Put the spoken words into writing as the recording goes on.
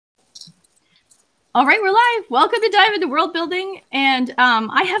All right, we're live. Welcome to Dive into World Building. And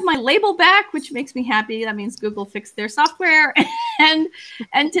I have my label back, which makes me happy. That means Google fixed their software. and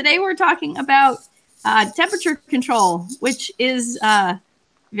today we're talking about temperature control, which is a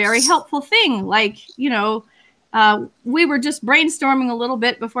very helpful thing. Like, we were just brainstorming a little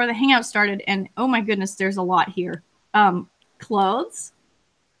bit before the hangout started. And oh my goodness, there's a lot here. Clothes,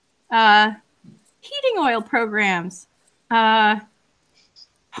 heating oil programs,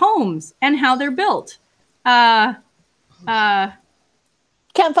 homes and how they're built, campfires,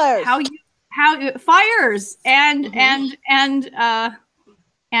 how fires and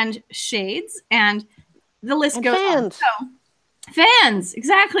shades, and the list and goes fans. on. So, fans,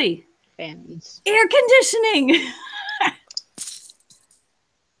 exactly. Fans, air conditioning,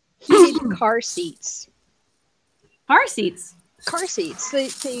 heated car seats. car seats.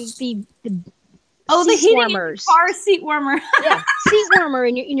 The The seat heating warmers. car seat warmer. Yeah, seat warmer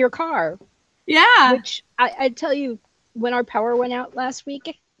in your car. Yeah. Which I tell you, when our power went out last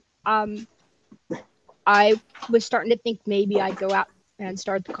week, I was starting to think maybe I'd go out and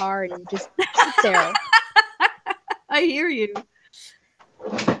start the car and just sit there. I hear you.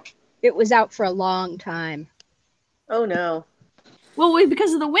 It was out for a long time. Oh no. Well,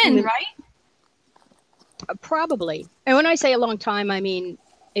 because of the wind, right? Probably. And when I say a long time, I mean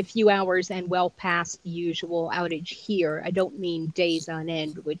a few hours and well past the usual outage here. I don't mean days on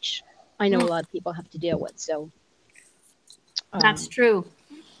end, which I know a lot of people have to deal with. So that's true.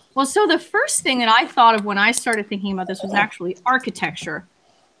 Well, so the first thing that I thought of when I started thinking about this was actually architecture.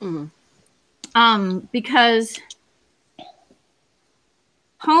 Because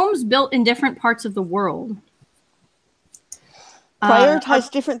homes built in different parts of the world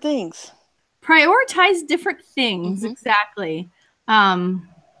Prioritize different things. Prioritize different things, exactly.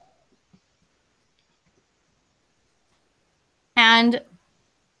 And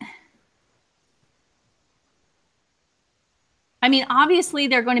I mean, obviously,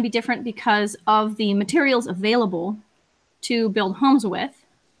 they're going to be different because of the materials available to build homes with.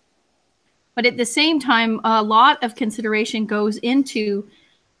 But at the same time, a lot of consideration goes into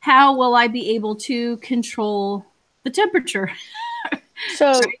how will I be able to control the temperature?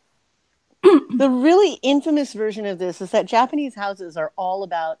 So the really infamous version of this is that Japanese houses are all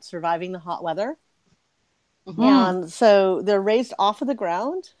about surviving the hot weather. And so they're raised off of the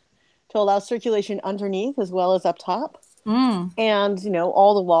ground to allow circulation underneath as well as up top. And,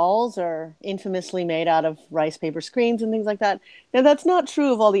 all the walls are infamously made out of rice paper screens and things like that. Now, that's not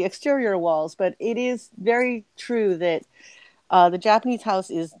true of all the exterior walls, but it is very true that the Japanese house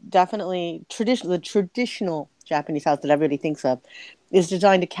is definitely the traditional Japanese house that everybody thinks of is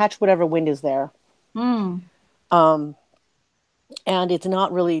designed to catch whatever wind is there. And it's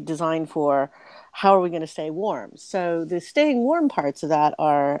not really designed for how are we going to stay warm. So the staying warm parts of that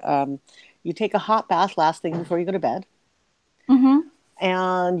are you take a hot bath last thing before you go to bed.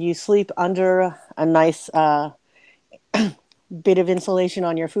 And you sleep under a nice bit of insulation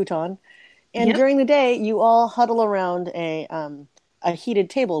on your futon. And during the day, you all huddle around a heated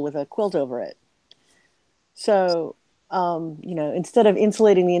table with a quilt over it. So, instead of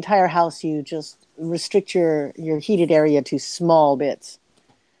insulating the entire house, you just restrict your heated area to small bits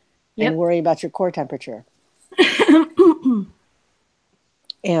and worry about your core temperature.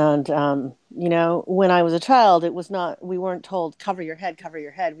 And, when I was a child, we weren't told, cover your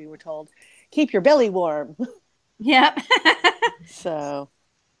head. We were told, keep your belly warm. Yep. So,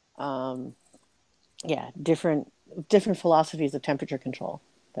 different philosophies of temperature control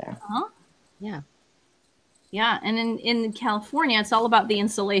there. Yeah. Yeah. And in California, it's all about the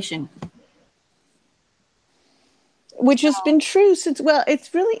insulation. Which has been true since,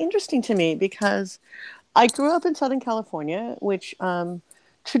 it's really interesting to me because I grew up in Southern California, which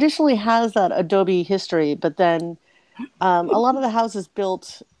traditionally has that adobe history, but then a lot of the houses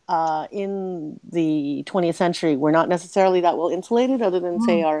built in the 20th century were not necessarily that well insulated, other than,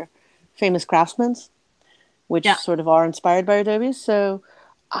 say, our famous craftsmen, which sort of are inspired by adobe. So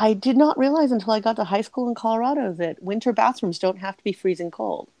I did not realize until I got to high school in Colorado that winter bathrooms don't have to be freezing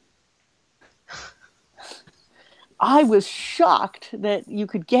cold. I was shocked that you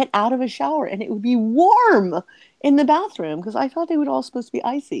could get out of a shower and it would be warm in the bathroom because I thought they were all supposed to be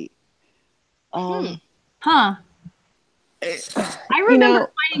icy. I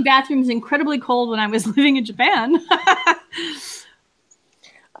remember finding bathrooms incredibly cold when I was living in Japan.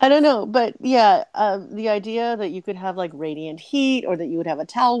 I don't know, but the idea that you could have like radiant heat, or that you would have a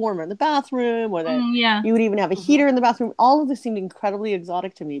towel warmer in the bathroom, or that you would even have a heater in the bathroom, all of this seemed incredibly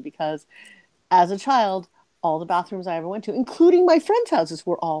exotic to me because as a child, all the bathrooms I ever went to, including my friends' houses,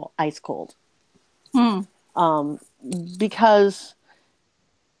 were all ice cold. Because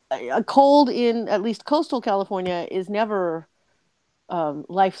a cold in at least coastal California is never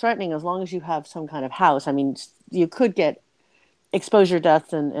life-threatening as long as you have some kind of house. I mean, you could get exposure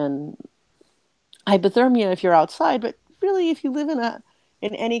deaths and hypothermia if you're outside, but really, if you live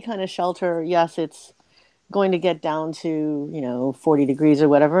in any kind of shelter, yes, it's going to get down to 40 degrees or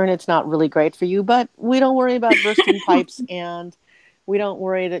whatever, and it's not really great for you. But we don't worry about bursting pipes, and we don't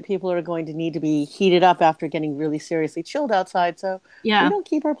worry that people are going to need to be heated up after getting really seriously chilled outside. So we don't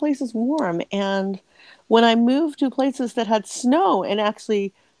keep our places warm. And when I moved to places that had snow and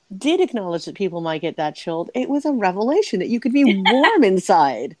actually did acknowledge that people might get that chilled, it was a revelation that you could be warm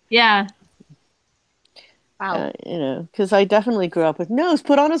inside. Yeah. Wow. Because I definitely grew up with,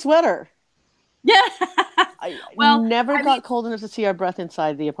 put on a sweater. Yeah. I never got cold enough to see our breath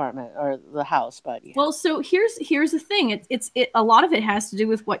inside the apartment or the house, but yeah. Well, so here's the thing. It's a lot of it has to do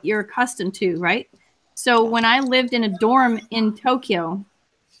with what you're accustomed to, right? So when I lived in a dorm in Tokyo,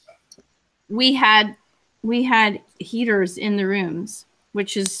 we had heaters in the rooms,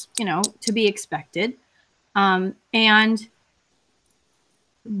 which is, to be expected. But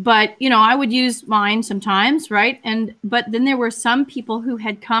I would use mine sometimes, right? But then there were some people who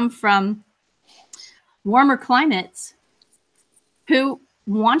had come from warmer climates who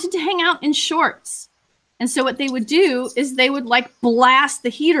wanted to hang out in shorts. And so what they would do is they would blast the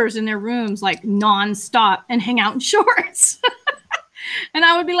heaters in their rooms nonstop and hang out in shorts. And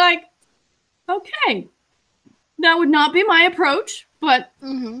I would be like, okay, that would not be my approach, but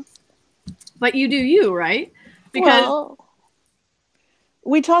you do you, right? Because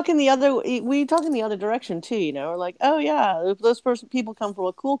we talk in the other direction too, We're like, oh yeah, those people come from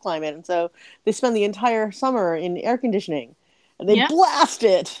a cool climate, and so they spend the entire summer in air conditioning, and they blast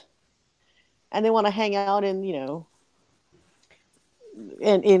it, and they want to hang out in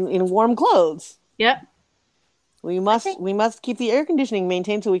in warm clothes. Yep. We must keep the air conditioning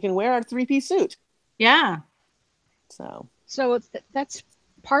maintained so we can wear our 3-piece suit. Yeah. So that's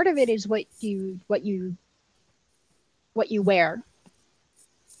part of it is what you wear.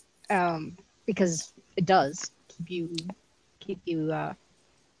 Because it does keep your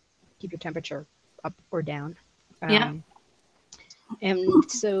temperature up or down. And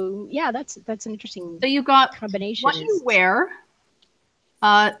so that's an interesting. So you got combination. What you wear,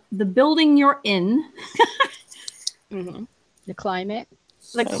 the building you're in, the climate,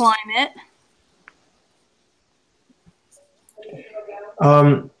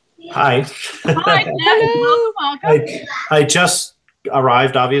 Hi. Hi. I just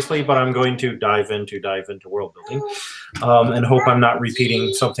arrived, obviously, but I'm going to dive into world building, and hope I'm not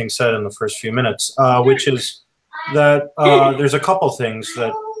repeating something said in the first few minutes, which is that there's a couple things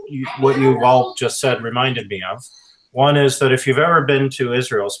that what you've all just said reminded me of. One is that if you've ever been to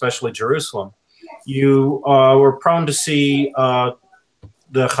Israel, especially Jerusalem, you were prone to see the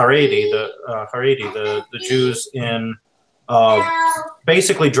Haredi, the Jews in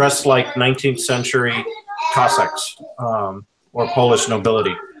basically dressed like 19th century Cossacks. Or Polish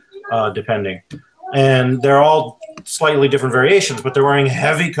nobility, depending. And they're all slightly different variations, but they're wearing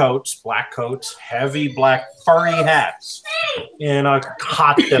heavy coats, black coats, heavy black furry hats in a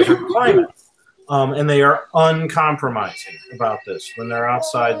hot desert climate. And they are uncompromising about this. When they're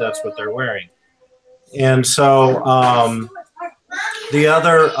outside, that's what they're wearing. And so the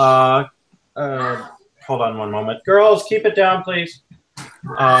other, hold on one moment. Girls, keep it down, please.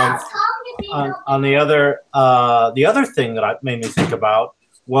 On the other thing that made me think about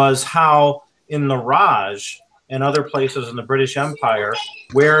was how in the Raj and other places in the British Empire,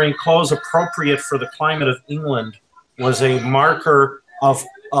 wearing clothes appropriate for the climate of England was a marker of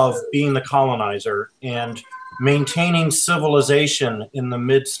being the colonizer and maintaining civilization in the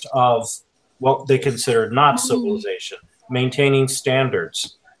midst of what they considered not civilization, maintaining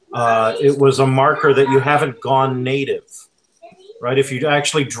standards. It was a marker that you haven't gone native. Right? If you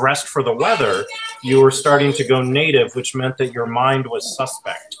actually dressed for the weather, you were starting to go native, which meant that your mind was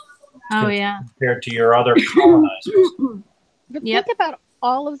suspect. Compared to your other colonizers. But think about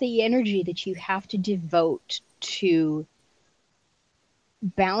all of the energy that you have to devote to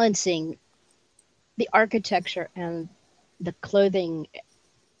balancing the architecture and the clothing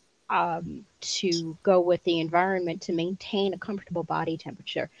to go with the environment to maintain a comfortable body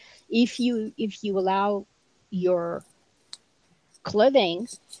temperature. If you allow your clothing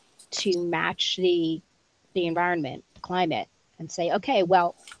to match the environment, the climate, and say, okay,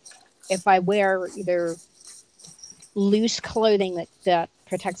 well, if I wear either loose clothing that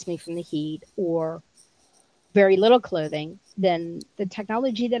protects me from the heat or very little clothing, then the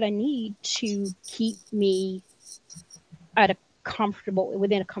technology that I need to keep me at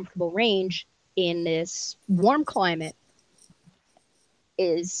within a comfortable range in this warm climate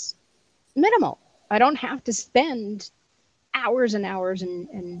is minimal. I don't have to spend hours and hours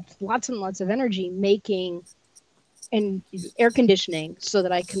and lots of energy making and air conditioning so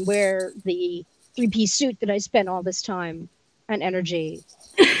that I can wear the 3-piece suit that I spent all this time and energy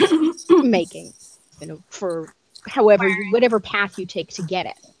making, for whatever path you take to get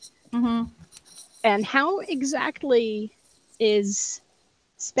it. Mm-hmm. And how exactly is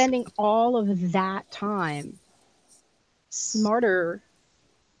spending all of that time smarter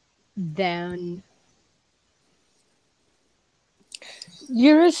than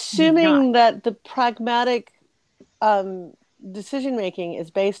You're assuming that the pragmatic decision making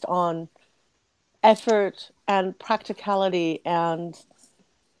is based on effort and practicality and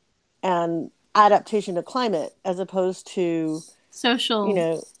adaptation to climate, as opposed to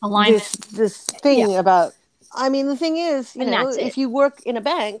social alignment. this thing about. I mean, the thing is, if you work in a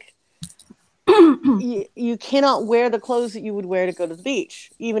bank, you cannot wear the clothes that you would wear to go to the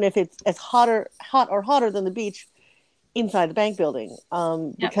beach, even if it's as hot or hotter than the beach inside the bank building,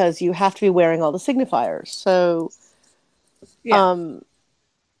 because you have to be wearing all the signifiers. So, it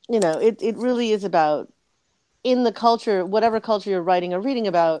really is about, in the culture, whatever culture you're writing or reading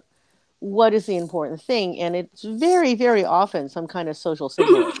about, what is the important thing, and it's very, very often some kind of social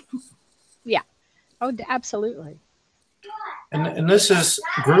signaling. Yeah. Oh, absolutely. And this is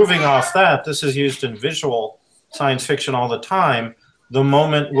grooving off that. This is used in visual science fiction all the time. The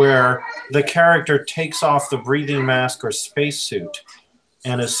moment where the character takes off the breathing mask or spacesuit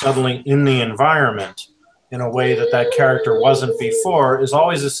and is suddenly in the environment in a way that character wasn't before is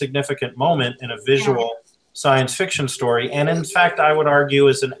always a significant moment in a visual science fiction story. And in fact, I would argue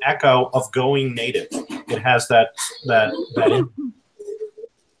is an echo of Going Native. It has that.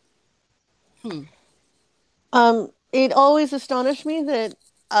 It always astonished me that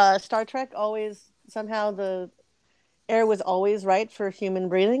Star Trek always, somehow the air was always right for human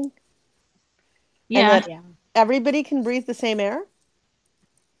breathing. Yeah. And that everybody can breathe the same air.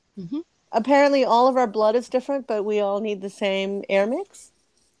 Mm-hmm. Apparently all of our blood is different, but we all need the same air mix.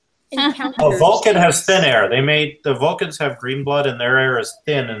 Vulcan has thin air. The Vulcans have green blood and their air is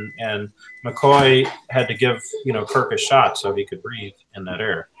thin, and McCoy had to give Kirk a shot so he could breathe in that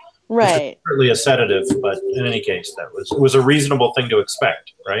air. Right. It's certainly a sedative, but in any case, it was a reasonable thing to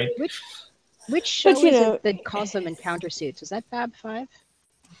expect, right? Which show is it that calls them encounter suits? Is that Fab 5?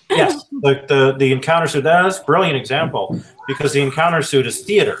 Yes, the encounter suit. That's a brilliant example, because the encounter suit is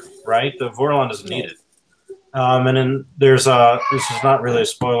theater, right? The Vorlon doesn't need it. And then there's this is not really a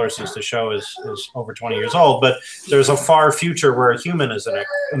spoiler since the show is over 20 years old, but there's a far future where a human is in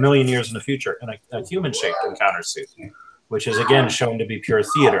a million years in the future in a human-shaped encounter suit, which is again shown to be pure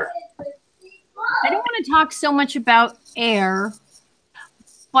theater. I don't want to talk so much about air,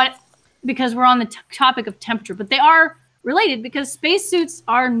 but because we're on the topic of temperature, but they are related because spacesuits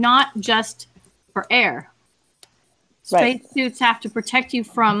are not just for air. Spacesuits have to protect you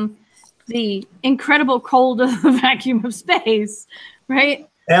from the incredible cold of the vacuum of space, right?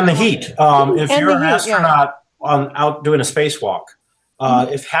 And the heat. If you're an astronaut out doing a spacewalk,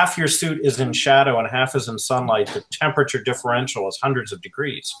 if half your suit is in shadow and half is in sunlight, the temperature differential is hundreds of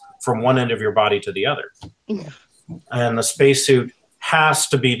degrees from one end of your body to the other. And the spacesuit has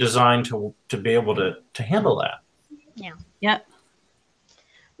to be designed to be able to handle that. Yeah. Yep.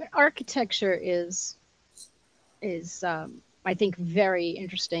 But architecture is I think very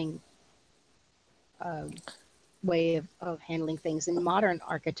interesting way of handling things in modern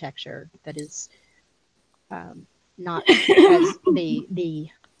architecture that is not as the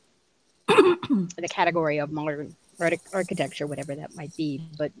category of modern architecture, whatever that might be,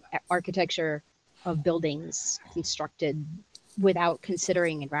 but architecture of buildings constructed without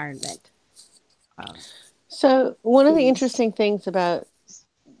considering environment. So one of the interesting things about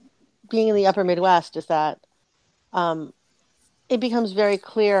being in the upper Midwest is that it becomes very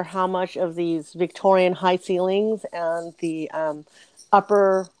clear how much of these Victorian high ceilings and the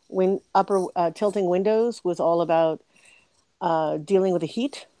upper tilting windows was all about dealing with the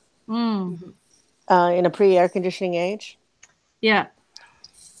heat in a pre-air conditioning age. Yeah.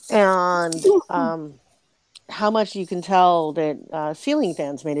 And how much you can tell that ceiling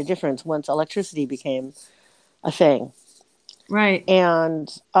fans made a difference once electricity became a thing. Right. And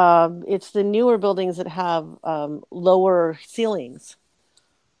it's the newer buildings that have lower ceilings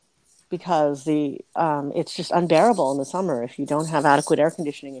because it's just unbearable in the summer if you don't have adequate air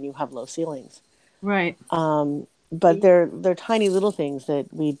conditioning and you have low ceilings. Right. But they're tiny little things that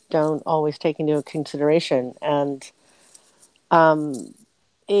we don't always take into consideration. And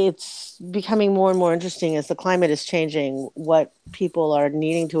it's becoming more and more interesting as the climate is changing what people are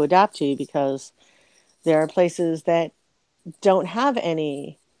needing to adapt to, because there are places that don't have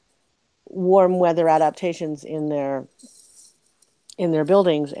any warm weather adaptations in their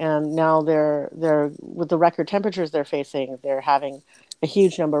buildings, and now they're with the record temperatures they're facing, they're having a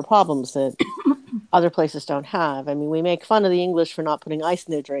huge number of problems that other places don't have. I mean, we make fun of the English for not putting ice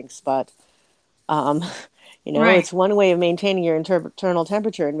in their drinks, but Right. it's one way of maintaining your internal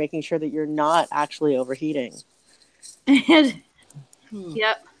temperature and making sure that you're not actually overheating.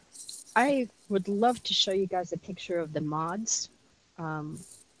 Yep. I would love to show you guys a picture of the mods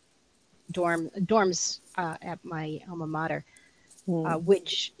dorms at my alma mater,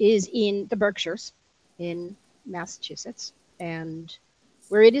 which is in the Berkshires in Massachusetts, and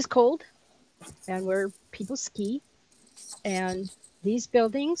where it is cold and where people ski. And these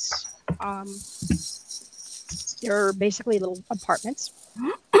buildings, they're basically little apartments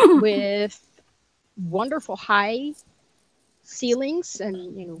with wonderful high ceilings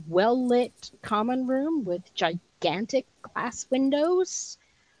and well lit common room with gigantic glass windows.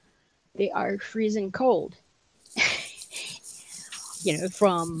 They are freezing cold.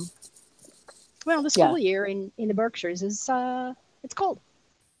 From the school year in the Berkshires is it's cold,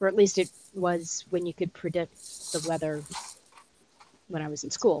 or at least it was when you could predict the weather when I was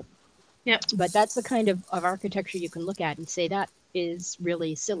in school. Yep. But that's the kind of architecture you can look at and say that is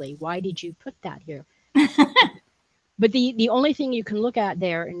really silly. Why did you put that here? But the only thing you can look at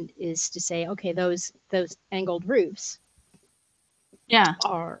there is to say, okay, those angled roofs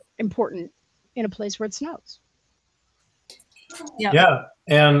are important in a place where it snows. Yep. Yeah.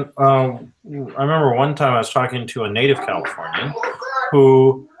 And I remember one time I was talking to a native Californian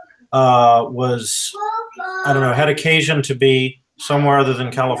who was, I don't know, had occasion to be somewhere other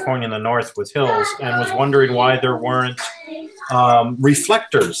than California in the north with hills, and was wondering why there weren't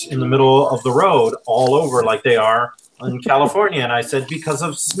reflectors in the middle of the road all over like they are in California. And I said, because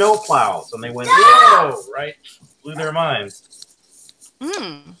of snow plows. And they went, whoa, right? Blew their minds.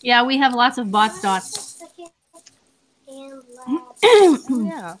 Yeah, we have lots of bot dots.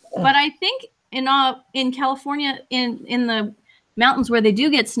 Yeah. But I think in California, in the mountains where they do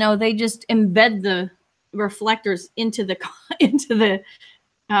get snow, they just embed the reflectors into the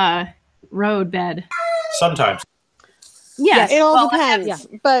road bed. Sometimes. Yes, it all well, depends. yeah.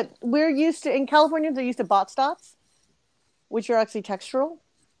 But we're used to, in California, they're used to bot dots, which are actually textural.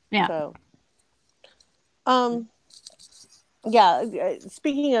 Yeah. So,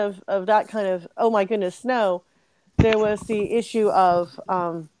 speaking of that kind of, oh my goodness, snow, there was the issue of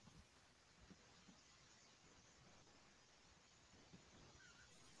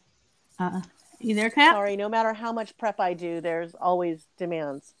you there, Kat? sorry, no matter how much prep I do, there's always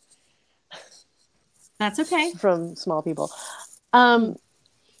demands. That's okay. From small people.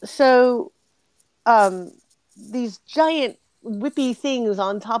 So these giant whippy things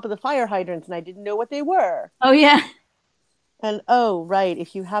on top of the fire hydrants, and I didn't know what they were. Oh yeah. And oh right,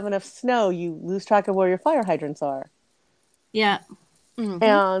 if you have enough snow, you lose track of where your fire hydrants are. Yeah.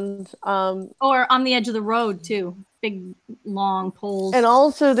 And or on the edge of the road too, big long poles. And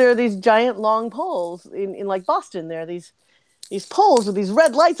also there are these giant long poles in like Boston. There are these poles with these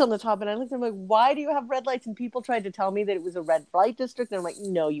red lights on the top, and I looked at them like, why do you have red lights? And people tried to tell me that it was a red light district, and I'm like,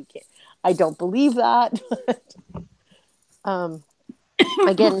 no, you can't. I don't believe that.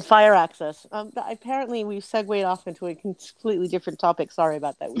 Again, fire access. Apparently, we've segued off into a completely different topic. Sorry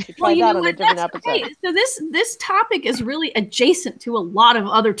about that. We should try that on a different episode. Okay. So this topic is really adjacent to a lot of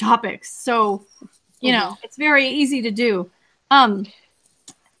other topics. So, it's very easy to do. I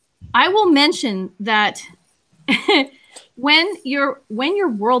will mention that when you're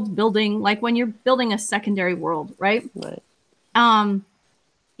world building, like when you're building a secondary world, right? Right.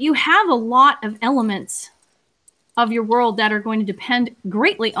 You have a lot of elements of your world that are going to depend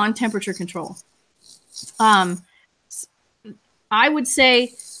greatly on temperature control. I would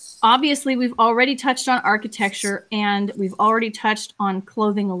say, obviously, we've already touched on architecture, and we've already touched on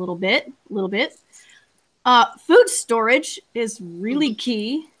clothing a little bit. Food storage is really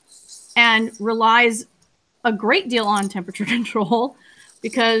key and relies a great deal on temperature control,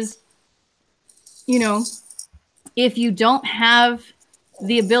 because, if you don't have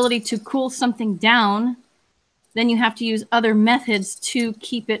the ability to cool something down, then you have to use other methods to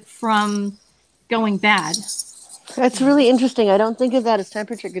keep it from going bad. That's really interesting. I don't think of that as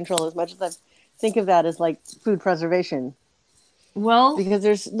temperature control as much as I think of that as like food preservation. Well, because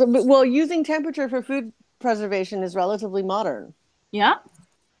using temperature for food preservation is relatively modern. Yeah.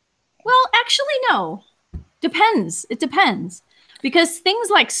 Well, actually, no. Depends. It depends. Because things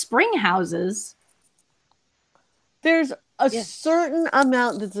like spring houses. There's a certain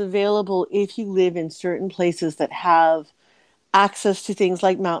amount that's available if you live in certain places that have access to things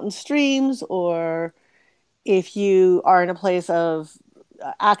like mountain streams, or if you are in a place of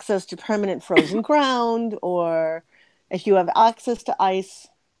access to permanent frozen ground, or if you have access to ice,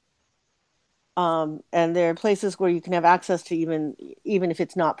 and there are places where you can have access to even if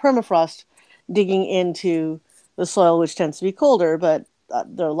it's not permafrost, digging into the soil, which tends to be colder. But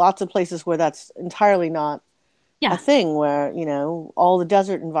there are lots of places where that's entirely not a thing, where, you know, all the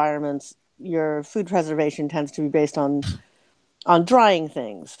desert environments, your food preservation tends to be based on drying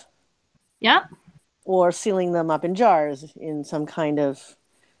things. Yeah. Or sealing them up in jars in some kind of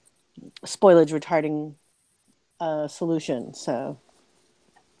spoilage retarding solution. So,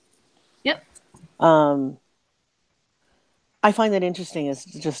 Yep. I find that interesting. Is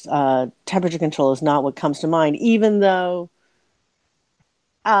just temperature control is not what comes to mind, even though,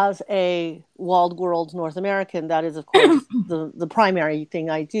 as a walled world North American, that is, of course, the primary thing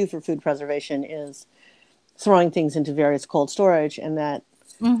I do for food preservation is throwing things into various cold storage, and that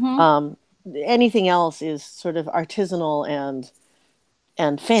anything else is sort of artisanal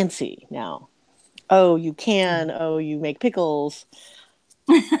and fancy now. Oh, you can. Oh, you make pickles.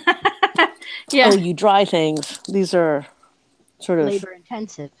 Yeah. Oh, you dry things. These are sort of labor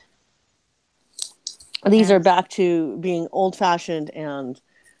intensive. These are back to being old fashioned, and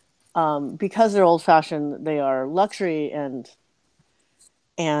because they're old fashioned, they are luxury and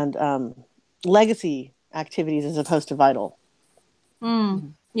legacy activities as opposed to vital.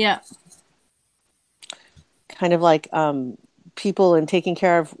 Yeah. Kind of like people in taking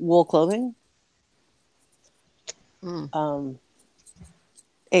care of wool clothing.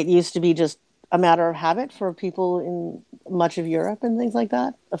 It used to be just a matter of habit for people in much of Europe and things like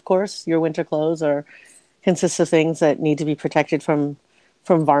that. Of course, your winter clothes consists of things that need to be protected from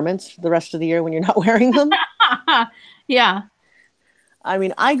varmints the rest of the year when you're not wearing them. Yeah. I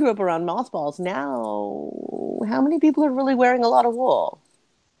mean, I grew up around mothballs. Now, how many people are really wearing a lot of wool?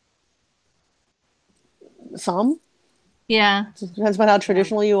 Some. Yeah. It depends on how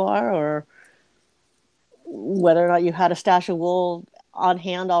traditional you are, or whether or not you had a stash of wool on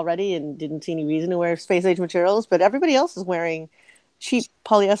hand already and didn't see any reason to wear space age materials. But everybody else is wearing cheap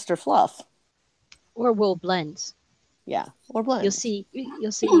polyester fluff Or wool blends. Yeah, or blends. You'll see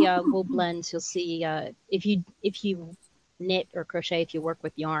wool blends. You'll see if you knit or crochet, if you work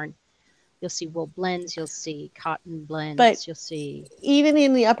with yarn, you'll see wool blends. You'll see cotton blends. But you'll see even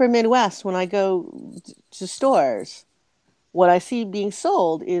in the upper Midwest, when I go to stores, what I see being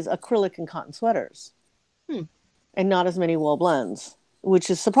sold is acrylic and cotton sweaters, and not as many wool blends, which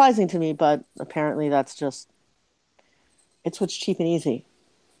is surprising to me. But apparently, it's what's cheap and easy.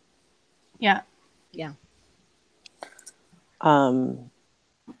 Yeah. Yeah.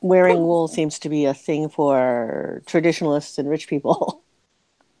 Wearing wool seems to be a thing for traditionalists and rich people.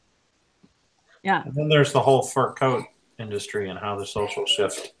 Yeah. And then there's the whole fur coat industry and how the social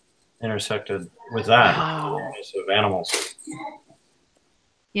shift intersected with that of animals.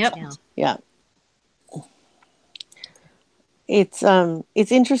 Yep. Yeah.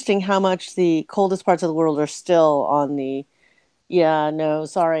 It's interesting how much the coldest parts of the world are still on the,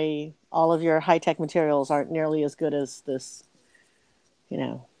 sorry, all of your high-tech materials aren't nearly as good as this,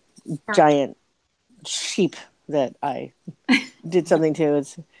 giant sheep that I did something to.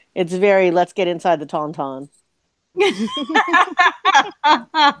 It's very, let's get inside the tauntaun.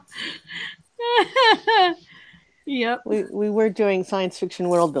 Yep. We were doing science fiction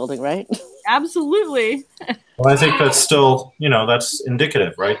world building, right? Absolutely. Well, I think that's still, that's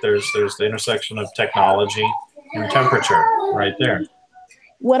indicative, right? There's the intersection of technology and temperature right there.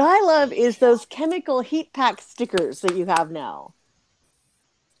 What I love is those chemical heat pack stickers that you have now.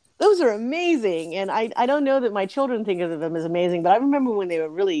 Those are amazing. And I don't know that my children think of them as amazing, but I remember when they were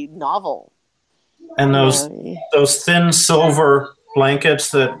really novel. And those thin silver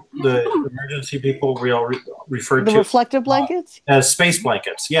blankets that the emergency people refer to. The reflective blankets? As space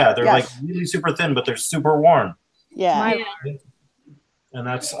blankets. Yeah, they're like really super thin, but they're super warm. Yeah. And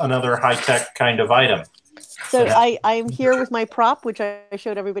that's another high-tech kind of item. So I'm here with my prop, which I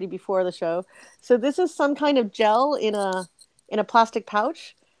showed everybody before the show. So this is some kind of gel in a plastic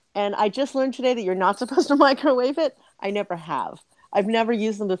pouch. And I just learned today that you're not supposed to microwave it. I never have. I've never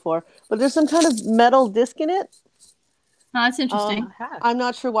used them before. But there's some kind of metal disc in it. Oh, that's interesting. I'm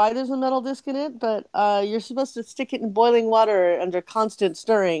not sure why there's a metal disc in it, but you're supposed to stick it in boiling water under constant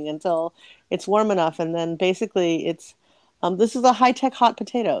stirring until it's warm enough. And then basically this is a high-tech hot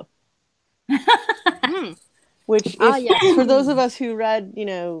potato. Which, for those of us who read,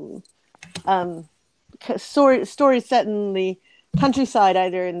 stories set in the countryside,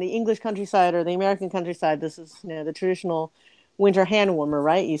 either in the English countryside or the American countryside, this is, the traditional winter hand warmer,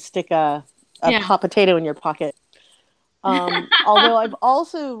 right? You stick a hot potato in your pocket. Although I've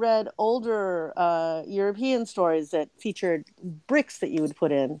also read older European stories that featured bricks that you would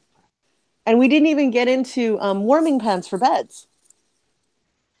put in. And we didn't even get into warming pans for beds.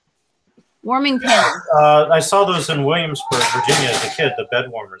 Warming pans. I saw those in Williamsburg, Virginia, as a kid. The bed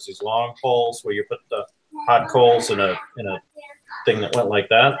warmers, these long poles where you put the hot coals in a thing that went like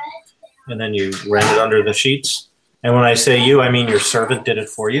that, and then you ran it under the sheets. And when I say you, I mean your servant did it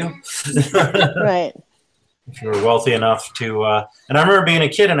for you. Right. If you were wealthy enough to, and I remember being a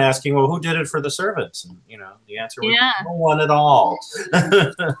kid and asking, well, who did it for the servants? And, the answer was no one at all.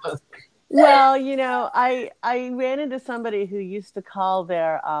 Well, I ran into somebody who used to call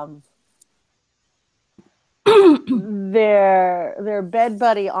their bed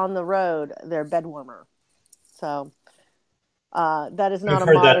buddy on the road their bed warmer. So that is not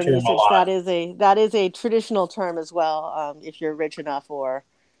a modern usage. That is a traditional term as well. If you're rich enough or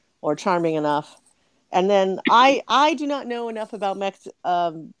charming enough. And then I do not know enough about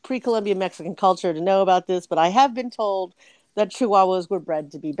pre-Columbian Mexican culture to know about this, but I have been told that Chihuahuas were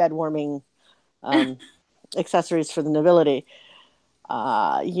bred to be bed warming accessories for the nobility.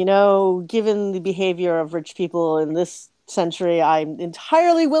 Given the behavior of rich people in this century, I'm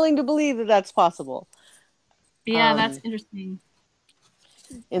entirely willing to believe that that's possible. Yeah, that's interesting.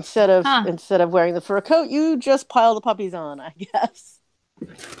 Instead of wearing the fur coat, you just pile the puppies on, I guess.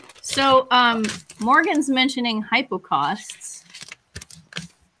 So Morgan's mentioning hypocausts.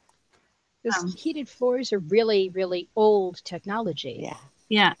 Because heated floors are really, really old technology.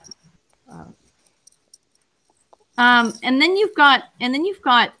 Yeah. And then you've got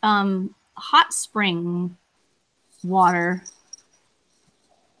hot spring water.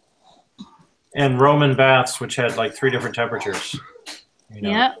 And Roman baths, which had like 3 different temperatures.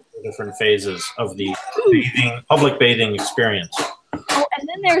 Different phases of the public bathing experience. Oh, and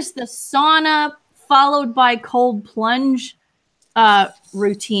then there's the sauna followed by cold plunge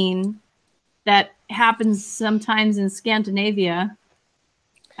routine that happens sometimes in Scandinavia.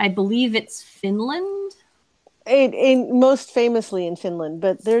 I believe it's Finland. Most famously in Finland,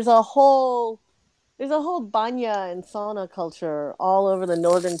 but there's a whole banya and sauna culture all over the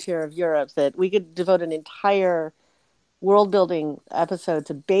northern tier of Europe that we could devote an entire world building episode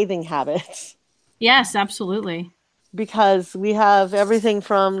to bathing habits. Yes, absolutely. Because we have everything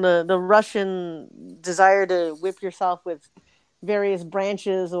from the Russian desire to whip yourself with various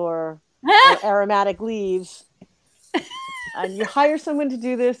branches or aromatic leaves. And you hire someone to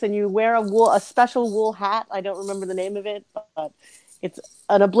do this, and you wear a special wool hat. I don't remember the name of it, but it's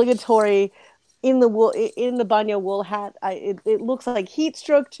an obligatory in the baño wool hat. It looks like heat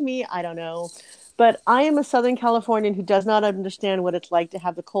stroke to me. I don't know, but I am a Southern Californian who does not understand what it's like to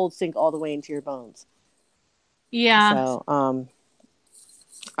have the cold sink all the way into your bones. Yeah. So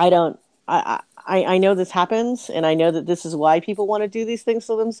I don't. I know this happens, and I know that this is why people want to do these things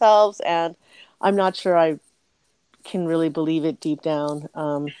to themselves, and I'm not sure I can really believe it deep down.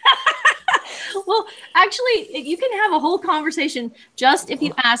 Well, actually, you can have a whole conversation just if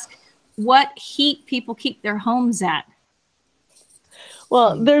you ask what heat people keep their homes at.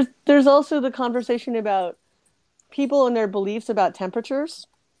 Well, there's also the conversation about people and their beliefs about temperatures.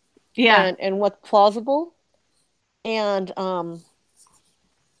 Yeah. And what's plausible. And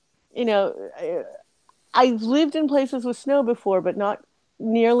I've lived in places with snow before, but not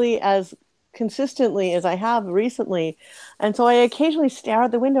nearly as consistently as I have recently. And so I occasionally stare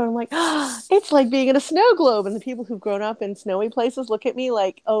out the window and I'm like, it's like being in a snow globe. And the people who've grown up in snowy places look at me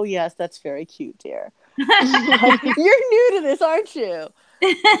like, oh, yes, that's very cute, dear. Like, you're new to this, aren't you?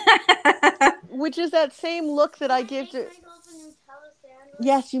 Which is that same look that I give to...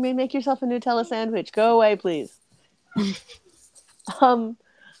 Yes, you may make yourself a Nutella sandwich. Go away, please.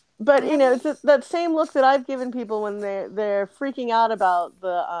 But it's that same look that I've given people when they're freaking out about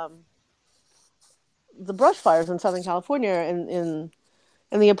the brush fires in Southern California in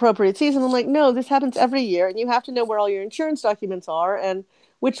the appropriate season. I'm like, no, this happens every year, and you have to know where all your insurance documents are and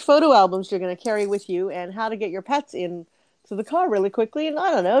which photo albums you're going to carry with you and how to get your pets in to the car really quickly. And I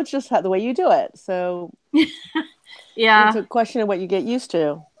don't know, it's just the way you do it. So yeah, it's a question of what you get used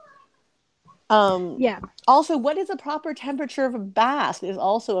to. Also, what is a proper temperature of a bath is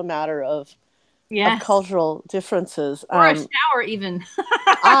also a matter of cultural differences. Or a shower, even.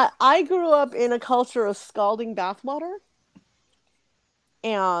 I grew up in a culture of scalding bathwater,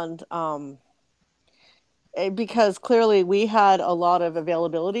 and because clearly we had a lot of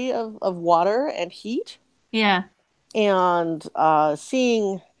availability of water and heat. Yeah, and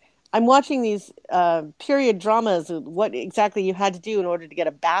I'm watching these period dramas of what exactly you had to do in order to get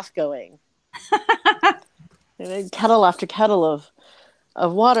a bath going. And kettle after kettle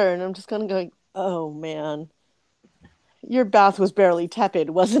of water, and I'm just kind of going, oh man. your bath was barely tepid,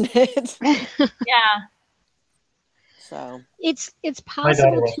 wasn't it? Yeah. So It's My daughter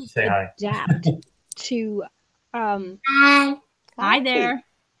possible wants to to say hi. adapt to Hi there.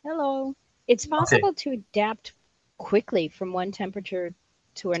 hello. It's Okay. possible to adapt quickly from one temperature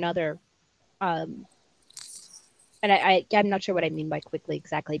to another. Um, and I'm not sure what I mean by quickly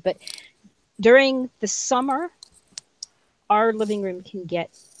exactly, but during the summer, our living room can get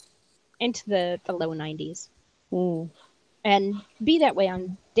into the low 90s mm. and be that way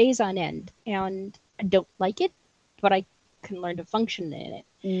on days on end. And I don't like it, but I can learn to function in it.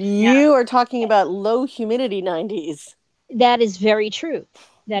 You are talking about low humidity 90s. That is very true.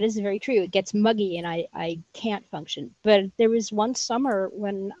 That is very true. It gets muggy and I can't function. But there was one summer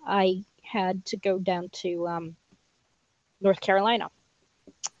when I had to go down to North Carolina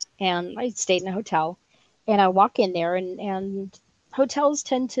and I stayed in a hotel and I walk in there and hotels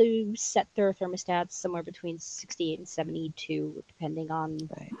tend to set their thermostats somewhere between 68 and 72 depending on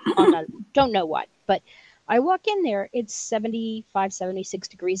Right. on a, don't know what. But I walk in there, it's 75, 76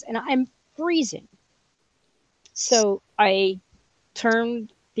 degrees and I'm freezing. So I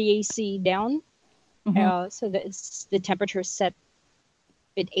turned the AC down so that the temperature is set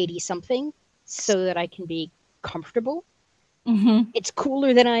at 80 something so that I can be comfortable. Mm-hmm. It's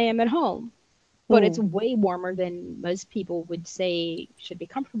cooler than I am at home, but it's Mm. way warmer than most people would say should be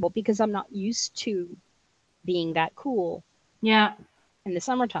comfortable because I'm not used to being that cool Yeah. in the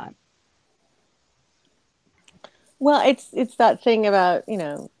summertime. Well, it's that thing about,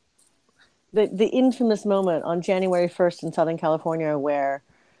 the infamous moment on January 1st in Southern California where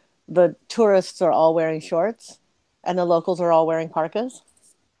the tourists are all wearing shorts and the locals are all wearing parkas.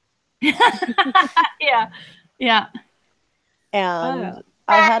 Yeah. Yeah. And Oh,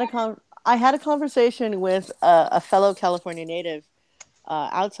 I had a conversation with a fellow California native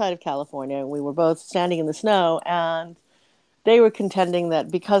outside of California. We were both standing in the snow, and they were contending that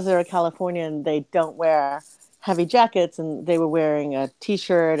because they're a Californian, they don't wear heavy jackets, and they were wearing a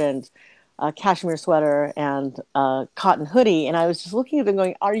t-shirt and a cashmere sweater and a cotton hoodie. And I was just looking at them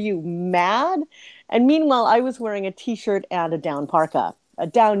going, are you mad? And meanwhile, I was wearing a t-shirt and a down parka, a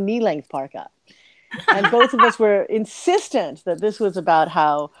down knee-length parka. And both of us were insistent that this was about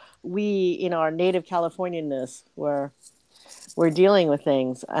how we, in our native Californianness, were dealing with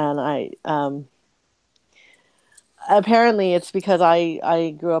things. And apparently it's because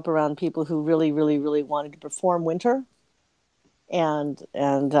I grew up around people who really, really, really wanted to perform winter and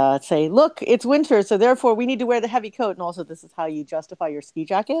say, look, it's winter, so therefore we need to wear the heavy coat. And also, this is how you justify your ski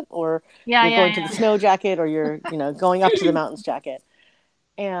jacket, or Yeah. you're Yeah. going to the snow jacket, or you're going up to the mountains jacket.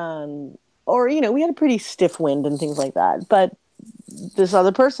 And or we had a pretty stiff wind and things like that. But this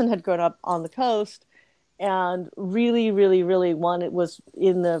other person had grown up on the coast and really, really, really was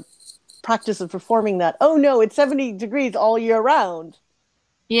in the practice of performing that. Oh no, it's 70 degrees all year round.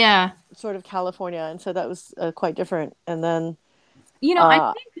 Yeah. Sort of California, and so that was quite different. And then,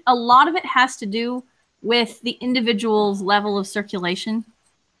 I think a lot of it has to do with the individual's level of circulation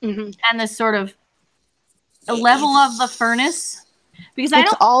mhm. and the sort of a level of the furnace. Because I it's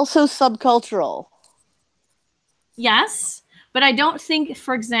don't, also subcultural. yes, but I don't think,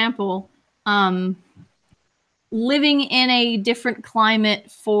 for example, living in a different climate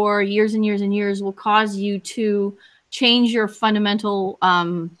for years and years and years will cause you to change your fundamental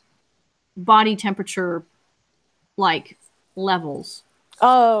body temperature like levels.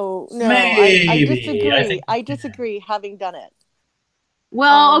 Oh no, I Maybe. I disagree. think. I disagree, having done it.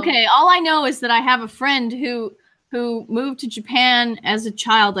 Well, okay, all I know is that I have a friend who moved to Japan as a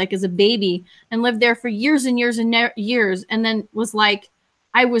child, like as a baby, and lived there for years and years and years, and then was like,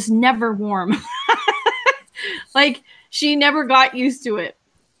 I was never warm. Like she never got used to it.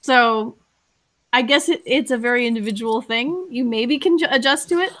 So I guess it's a very individual thing. You maybe can adjust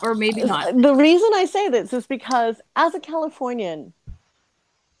to it, or maybe not. The reason I say this is because as a Californian,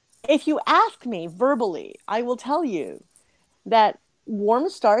 if you ask me verbally, I will tell you that warm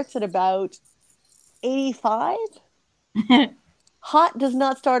starts at about 85. Hot does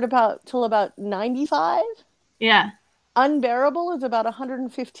not start till about 95. Yeah. Unbearable is about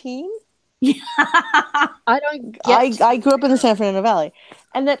 115. I don't I get. grew up in the San Fernando Valley,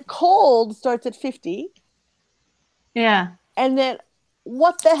 and that cold starts at 50, Yeah. and then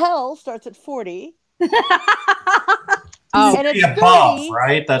what the hell starts at 40, Oh, and at Be above, 30,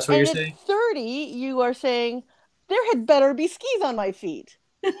 right? That's what and you're at saying. 30, you are saying there had better be skis on my feet.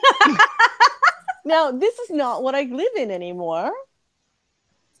 Now, this is not what I live in anymore.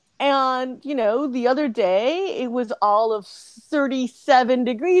 And, the other day it was all of 37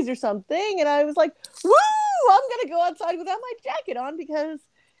 degrees or something. And I was like, woo, I'm going to go outside without my jacket on because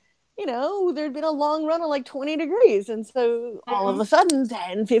there'd been a long run of like 20 degrees. And so all of a sudden,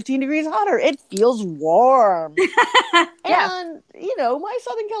 10, 15 degrees hotter. It feels warm. Yeah. And, my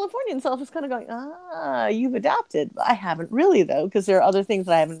Southern Californian self is kind of going, you've adapted. I haven't really, though, because there are other things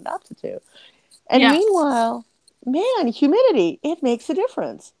that I haven't adapted to. And meanwhile, man, humidity, it makes a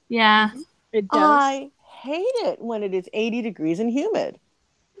difference. Yeah. It does. I hate it when it is 80 degrees and humid.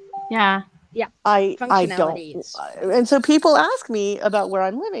 Yeah. Yeah. I don't. Functionality And so people ask me about where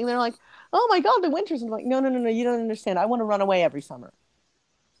I'm living. They're like, oh my God, the winters. I'm like, no, you don't understand. I want to run away every summer.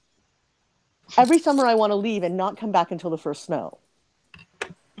 Every summer I want to leave and not come back until the first snow.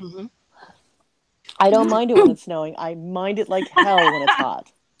 Mhm. I don't mind it when it's snowing. I mind it like hell when it's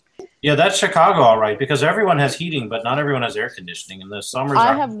hot. Yeah, that's Chicago, all right, because everyone has heating, but not everyone has air conditioning. And the summers I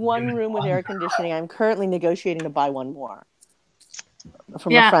are have one room with air conditioning. I'm currently negotiating to buy one more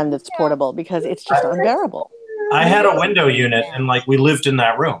from a friend that's portable because it's just unbearable. I had a window unit, and like we lived in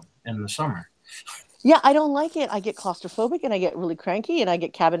that room in the summer. Yeah, I don't like it. I get claustrophobic and I get really cranky and I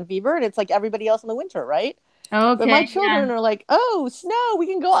get cabin fever, and it's like everybody else in the winter, right? Okay. But my children are like, oh, snow, we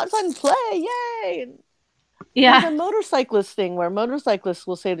can go outside and play, yay! And Yeah. there's a motorcyclist thing where motorcyclists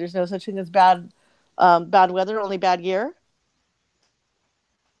will say there's no such thing as bad weather, only bad gear.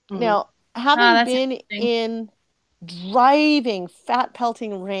 Now, having been in driving, fat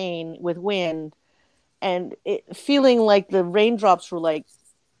pelting rain with wind, and feeling like the raindrops were like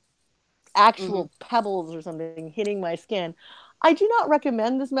actual pebbles or something hitting my skin, I do not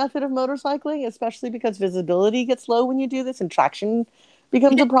recommend this method of motorcycling, especially because visibility gets low when you do this and traction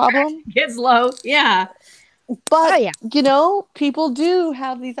becomes a problem. Gets low. Yeah. But, people do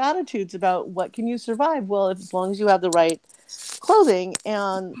have these attitudes about what can you survive? Well, as long as you have the right clothing.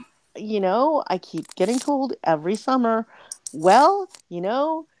 And, I keep getting told every summer, well,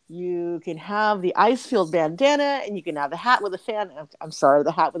 you can have the ice field bandana and you can have the hat with a fan. I'm sorry,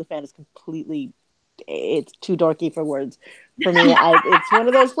 the hat with a fan is it's too dorky for words for me. It's one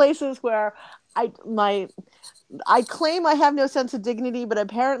of those places where I claim I have no sense of dignity, but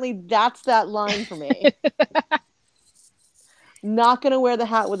apparently that's that line for me. Not going to wear the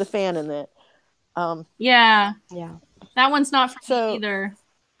hat with a fan in it. Yeah. Yeah. That one's not for me either.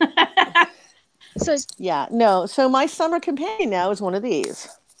 So my summer companion now is one of these.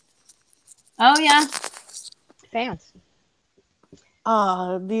 Oh yeah. Fans.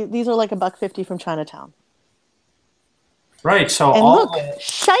 These are like $1.50 from Chinatown. Right. So and look,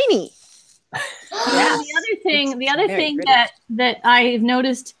 shiny. Yeah. The other thing that I've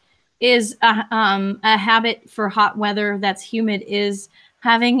noticed is a habit for hot weather that's humid is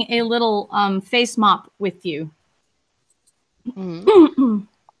having a little face mop with you.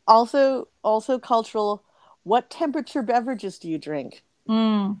 Also cultural. What temperature beverages do you drink?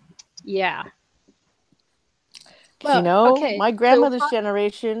 Yeah. Well, my grandmother's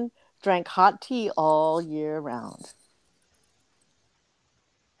generation drank hot tea all year round.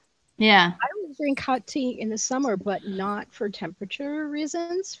 Yeah. I would drink hot tea in the summer, but not for temperature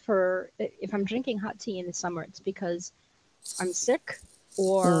reasons. If I'm drinking hot tea in the summer, it's because I'm sick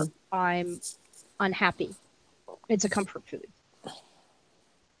or I'm unhappy. It's a comfort food.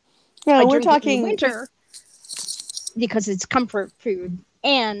 Yeah, we're talking in the winter because it's comfort food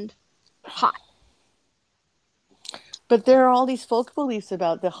and hot. But there are all these folk beliefs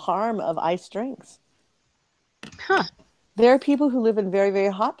about the harm of iced drinks. Huh. There are people who live in very,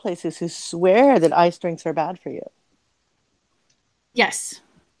 very hot places who swear that iced drinks are bad for you. Yes,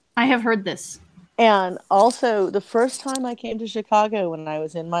 I have heard this. And also, the first time I came to Chicago when I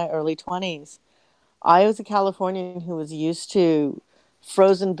was in my early 20s, I was a Californian who was used to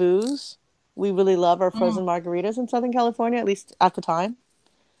frozen booze. We really love our frozen margaritas in Southern California, at least at the time.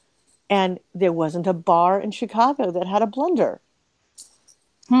 And there wasn't a bar in Chicago that had a blender.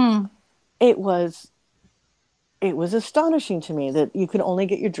 It was astonishing to me that you could only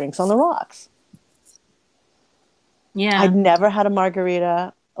get your drinks on the rocks. Yeah. I'd never had a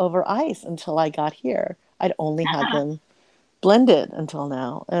margarita over ice until I got here. I'd only had them blended until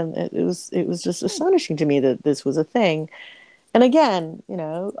now. And it was just astonishing to me that this was a thing. And again,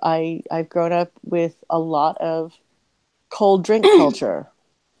 I've grown up with a lot of cold drink culture.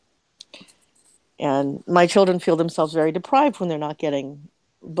 And my children feel themselves very deprived when they're not getting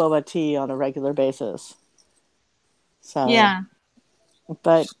boba tea on a regular basis. So, yeah.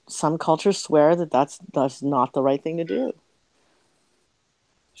 But some cultures swear that that's not the right thing to do.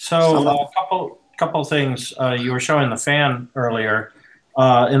 So a couple things. You were showing the fan earlier.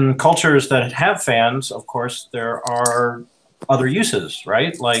 In cultures that have fans, of course, there are other uses,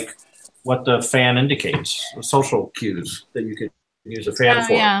 right? Like what the fan indicates, the social cues that you could use a fan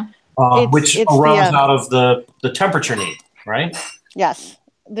for. Yeah. Which arose out of the temperature need, right? Yes.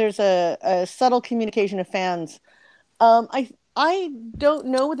 there's a subtle communication of fans. I don't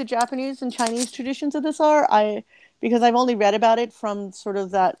know what the Japanese and Chinese traditions of this are. Because I've only read about it from sort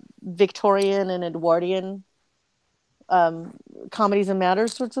of that Victorian and Edwardian comedies and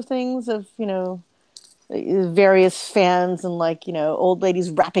matters sorts of things of, various fans and old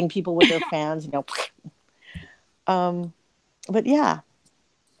ladies wrapping people with their fans. But yeah,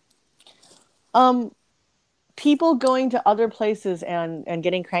 people going to other places and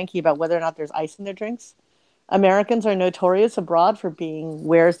getting cranky about whether or not there's ice in their drinks. Americans are notorious abroad for being,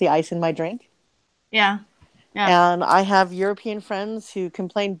 where's the ice in my drink? Yeah. Yeah. And I have European friends who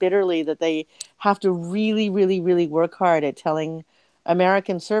complain bitterly that they have to really, really, really work hard at telling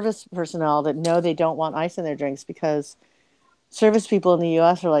American service personnel that no, they don't want ice in their drinks, because service people in the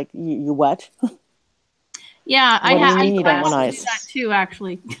U.S. are like, you what? Yeah, I have you don't want ice? That too,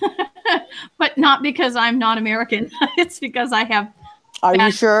 actually, but not because I'm not American. It's because I have. Are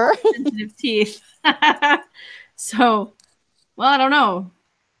you sure? Sensitive teeth. So, well, I don't know.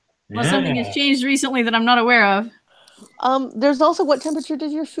 Well, something has changed recently that I'm not aware of. There's also, what temperature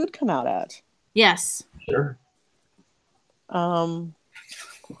does your food come out at? Yes. Sure. And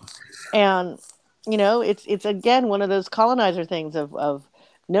it's again one of those colonizer things of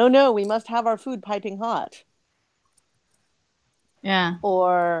no, we must have our food piping hot. Yeah.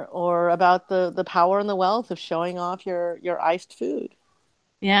 Or about the power and the wealth of showing off your iced food.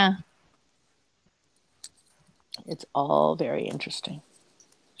 Yeah. It's all very interesting.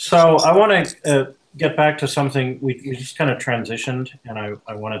 So I want to get back to something we just kind of transitioned, and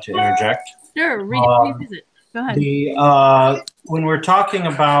I wanted to interject. Sure, revisit. Go ahead. When we're talking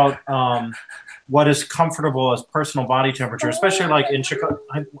about what is comfortable as personal body temperature, especially like in Chicago,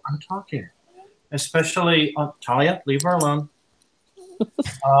 I'm talking, especially on Talia, leave her alone.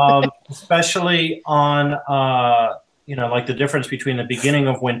 Especially on like the difference between the beginning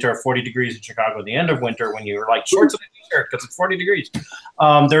of winter, 40 degrees in Chicago, and the end of winter when you're like shorts and a t-shirt because it's 40 degrees.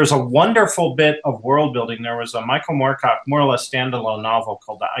 There's a wonderful bit of world building. There was a Michael Moorcock, more or less standalone novel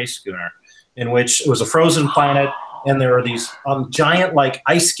called The Ice Schooner, in which it was a frozen planet, and there were these giant like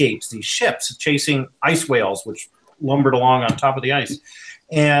ice skates, these ships chasing ice whales, which lumbered along on top of the ice.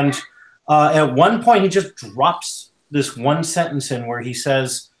 And at one point, he just drops this one sentence in where he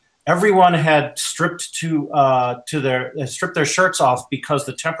says everyone had stripped their shirts off because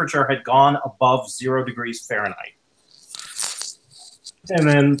the temperature had gone above 0 degrees Fahrenheit. And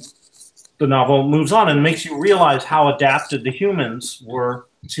then the novel moves on and makes you realize how adapted the humans were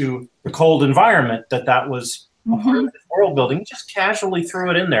to the cold environment, that was a part of this world building. He just casually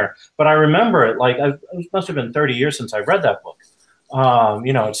threw it in there. But I remember it like it must have been 30 years since I read that book.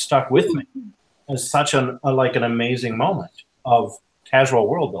 It stuck with me. It's such an amazing moment of casual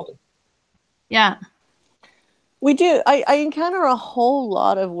world building. Yeah. We do. I encounter a whole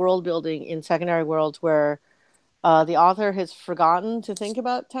lot of world building in secondary worlds where the author has forgotten to think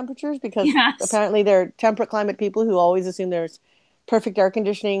about temperatures because apparently they're temperate climate people who always assume there's perfect air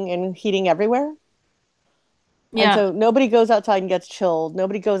conditioning and heating everywhere. Yeah. And so nobody goes outside and gets chilled.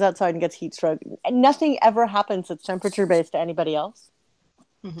 Nobody goes outside and gets heat stroke. And nothing ever happens that's temperature based to anybody else.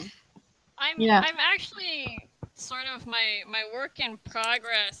 Mm-hmm. I'm actually sort of my work in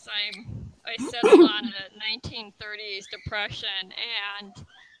progress. I settled on a 1930s depression, and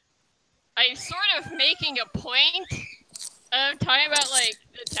I'm sort of making a point of talking about like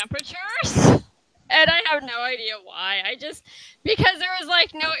the temperatures, and I have no idea why. Because there was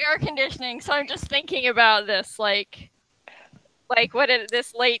like no air conditioning, so I'm just thinking about this like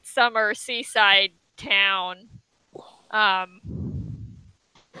this late summer seaside town.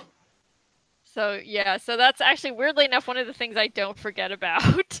 So yeah, so that's actually weirdly enough one of the things I don't forget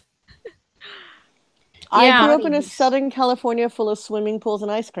about. I grew up in a Southern California full of swimming pools and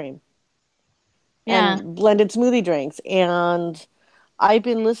ice cream. And blended smoothie drinks. And I've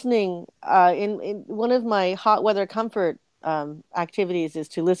been listening in one of my hot weather comfort activities is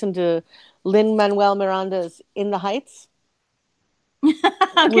to listen to Lin-Manuel Miranda's In the Heights,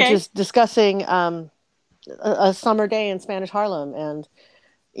 which is discussing a summer day in Spanish Harlem. And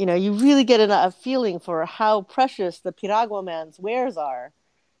you really get a feeling for how precious the Piragua man's wares are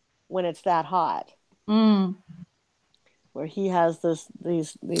when it's that hot. Mm. Where he has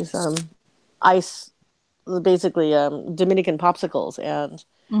these ice, basically Dominican popsicles and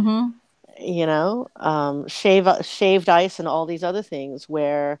shaved ice and all these other things.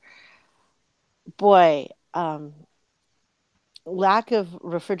 Where, boy, lack of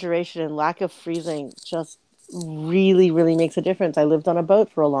refrigeration and lack of freezing just really, really makes a difference. I lived on a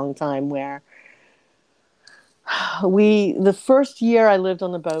boat for a long time where The first year I lived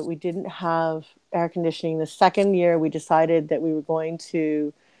on the boat, we didn't have air conditioning. The second year, we decided that we were going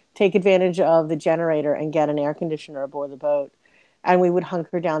to take advantage of the generator and get an air conditioner aboard the boat. And we would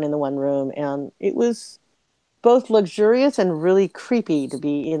hunker down in the one room. And it was both luxurious and really creepy to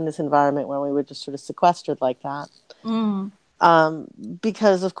be in this environment where we were just sort of sequestered like that. Mm.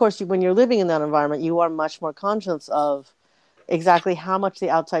 Because, of course, when you're living in that environment, you are much more conscious of exactly how much the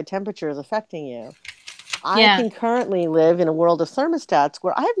outside temperature is affecting you. I can currently live in a world of thermostats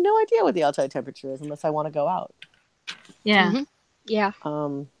where I have no idea what the outside temperature is unless I want to go out. Yeah. Mm-hmm. Yeah.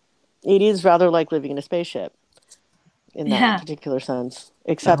 It is rather like living in a spaceship in that particular sense,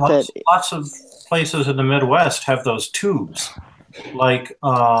 except that lots of places in the Midwest have those tubes, like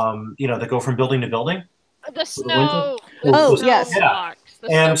that go from building to building. The snow. Yes. Blocks,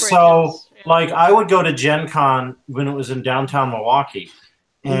 and so, like, I would go to Gen Con when it was in downtown Milwaukee.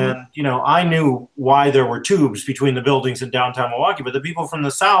 And, I knew why there were tubes between the buildings in downtown Milwaukee, but the people from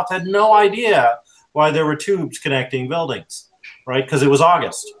the South had no idea why there were tubes connecting buildings, right? Because it was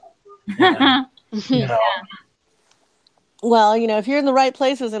August. And, Well, if you're in the right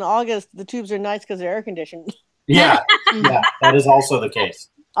places in August, the tubes are nice because they're air conditioned. Yeah, that is also the case.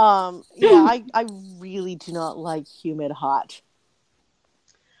 I really do not like humid hot.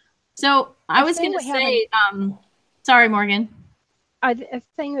 So I was going to say, sorry, Morgan. A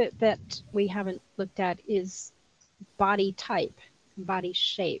thing that we haven't looked at is body type, body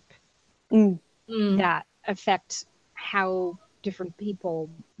shape that affect how different people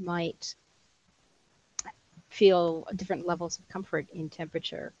might feel different levels of comfort in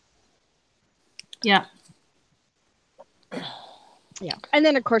temperature. Yeah. Yeah. And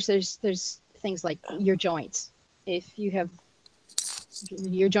then, of course, there's things like your joints. If you have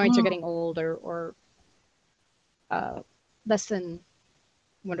your joints are getting old or less than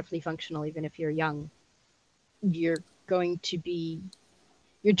wonderfully functional, even if you're young, you're going to be,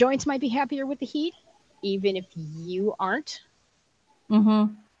 your joints might be happier with the heat, even if you aren't.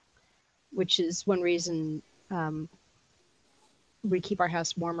 Mm-hmm. Which is one reason we keep our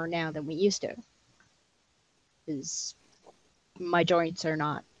house warmer now than we used to. Is my joints are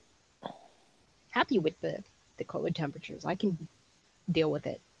not happy with the colder temperatures. I can deal with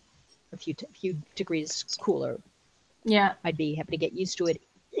it a few degrees cooler. Yeah, I'd be happy to get used to it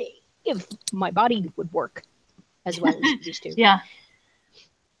if my body would work as well as it used to. Yeah,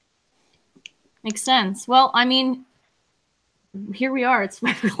 makes sense. Well, I mean, here we are. It's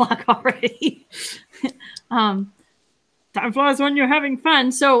 5 o'clock already. Time flies when you're having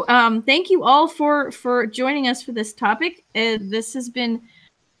fun. So thank you all for joining us for this topic. This has been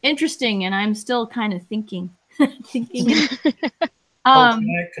interesting, and I'm still kind of thinking. Can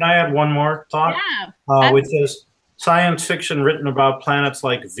I add one more thought? Yeah. Which is science fiction written about planets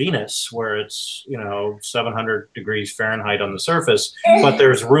like Venus, where it's 700 degrees Fahrenheit on the surface, but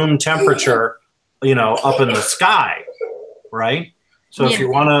there's room temperature, up in the sky, right? So if you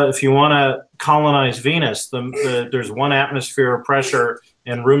wanna colonize Venus, there's one atmosphere of pressure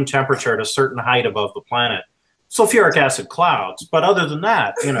and room temperature at a certain height above the planet. Sulfuric acid clouds, but other than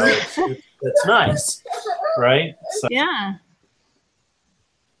that, it's nice, right? So Yeah.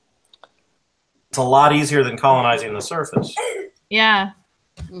 it's a lot easier than colonizing the surface. Yeah.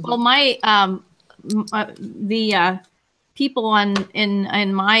 Well, my the people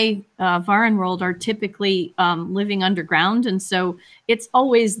in my Varan world are typically living underground, and so it's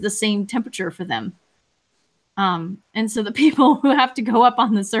always the same temperature for them. And so the people who have to go up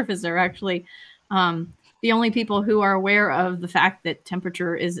on the surface are actually the only people who are aware of the fact that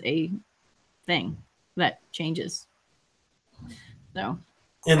temperature is a thing that changes. So.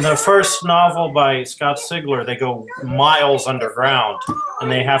 In the first novel by Scott Sigler, they go miles underground,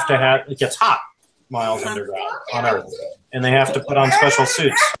 and they have to it gets hot miles underground on Earth, and they have to put on special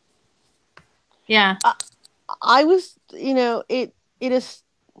suits. Yeah. I was, it is,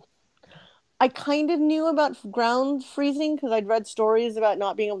 I kind of knew about ground freezing because I'd read stories about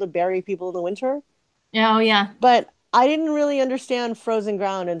not being able to bury people in the winter. Oh, yeah. But I didn't really understand frozen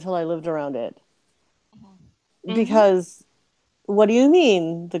ground until I lived around it. Mm-hmm. Because what do you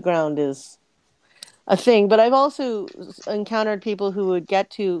mean the ground is a thing? But I've also encountered people who would get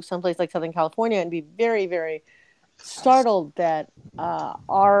to someplace like Southern California and be very, very startled that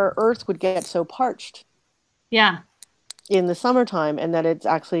our Earth would get so parched. Yeah. In the summertime, and that it's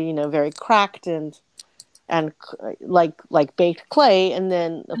actually, very cracked and like baked clay, and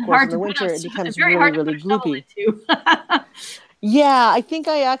then of course in the winter it becomes really, really gloopy. Yeah, I think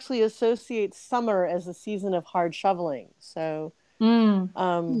I actually associate summer as a season of hard shoveling. So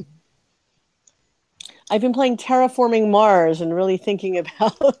I've been playing Terraforming Mars and really thinking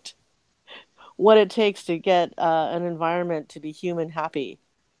about what it takes to get an environment to be human happy.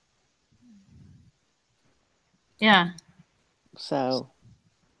 Yeah. So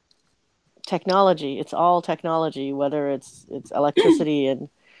technology, it's all technology, whether it's electricity and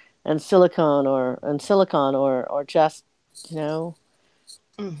silicon or just, you know,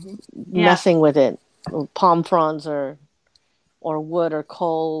 messing with it, palm fronds or wood or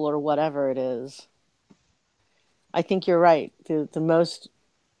coal or whatever it is. I think you're right.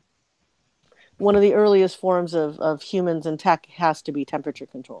 One of the earliest forms of humans and tech has to be temperature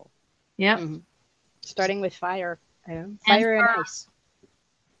control. Yep. Mm-hmm. Starting with fire. Fire and ice.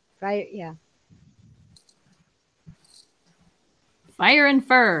 Fire, yeah. Fire and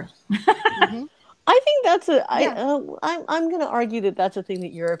fur. Mm-hmm. I think that's I'm going to argue that that's a thing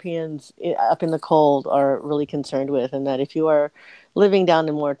that Europeans up in the cold are really concerned with, and that if you are living down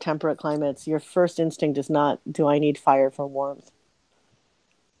in more temperate climates, your first instinct is not, do I need fire for warmth?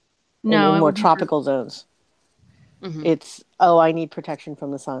 No, in more tropical zones. Mm-hmm. It's, oh, I need protection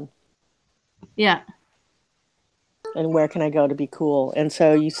from the sun. Yeah. And where can I go to be cool? And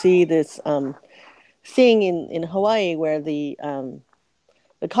so you see this thing in Hawaii where the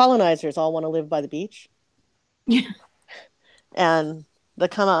colonizers all want to live by the beach. Yeah. And the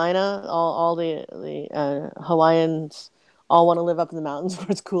Kama'aina, all the Hawaiians all want to live up in the mountains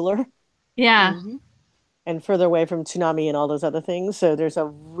where it's cooler. Yeah. Mm-hmm. And further away from tsunami and all those other things. So there's a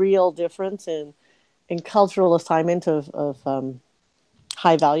real difference in cultural assignment of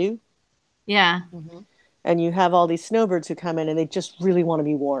high value. Yeah. Mm-hmm. And you have all these snowbirds who come in and they just really want to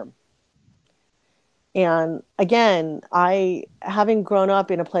be warm. And again, having grown up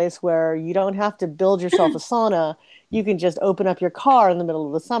in a place where you don't have to build yourself a sauna, you can just open up your car in the middle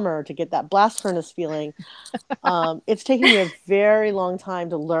of the summer to get that blast furnace feeling. It's taken me a very long time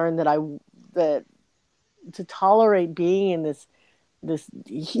to learn that to tolerate being in this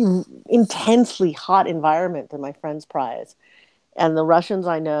intensely hot environment that my friends prize. And the Russians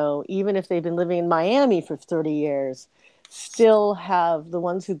I know, even if they've been living in Miami for 30 years, still have, the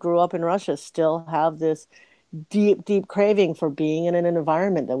ones who grew up in Russia still have this deep, deep craving for being in an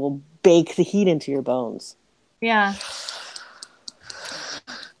environment that will bake the heat into your bones. Yeah.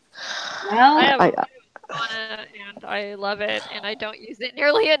 Well, I have a sauna and I love it, and I don't use it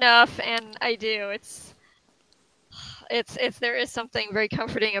nearly enough, and I do. There is something very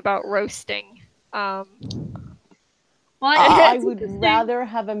comforting about roasting. well, I would rather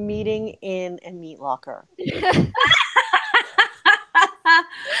have a meeting in a meat locker.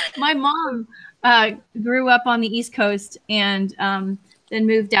 My mom grew up on the East Coast and then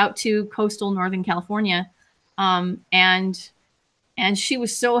moved out to coastal Northern California. And she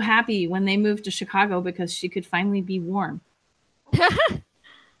was so happy when they moved to Chicago because she could finally be warm.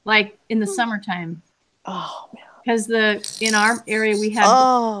 Like in the summertime. Oh, man. Because in our area we had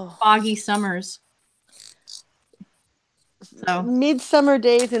foggy summers. So midsummer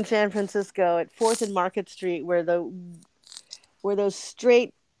days in San Francisco at 4th and Market Street, where those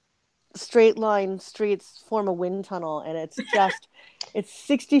straight line streets form a wind tunnel, and it's just it's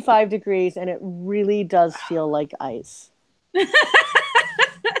 65 degrees, and it really does feel like ice.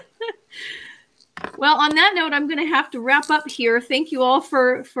 Well, on that note, I'm going to have to wrap up here. Thank you all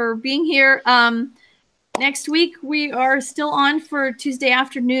for being here. Next week we are still on for Tuesday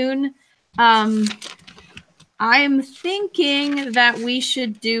afternoon. I am thinking that we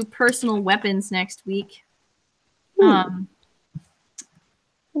should do personal weapons next week.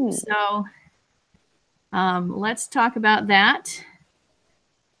 So let's talk about that.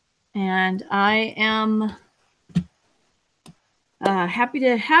 And I am happy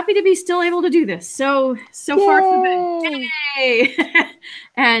to be still able to do this. So far so good. Yay!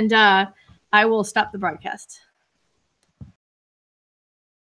 And I will stop the broadcast.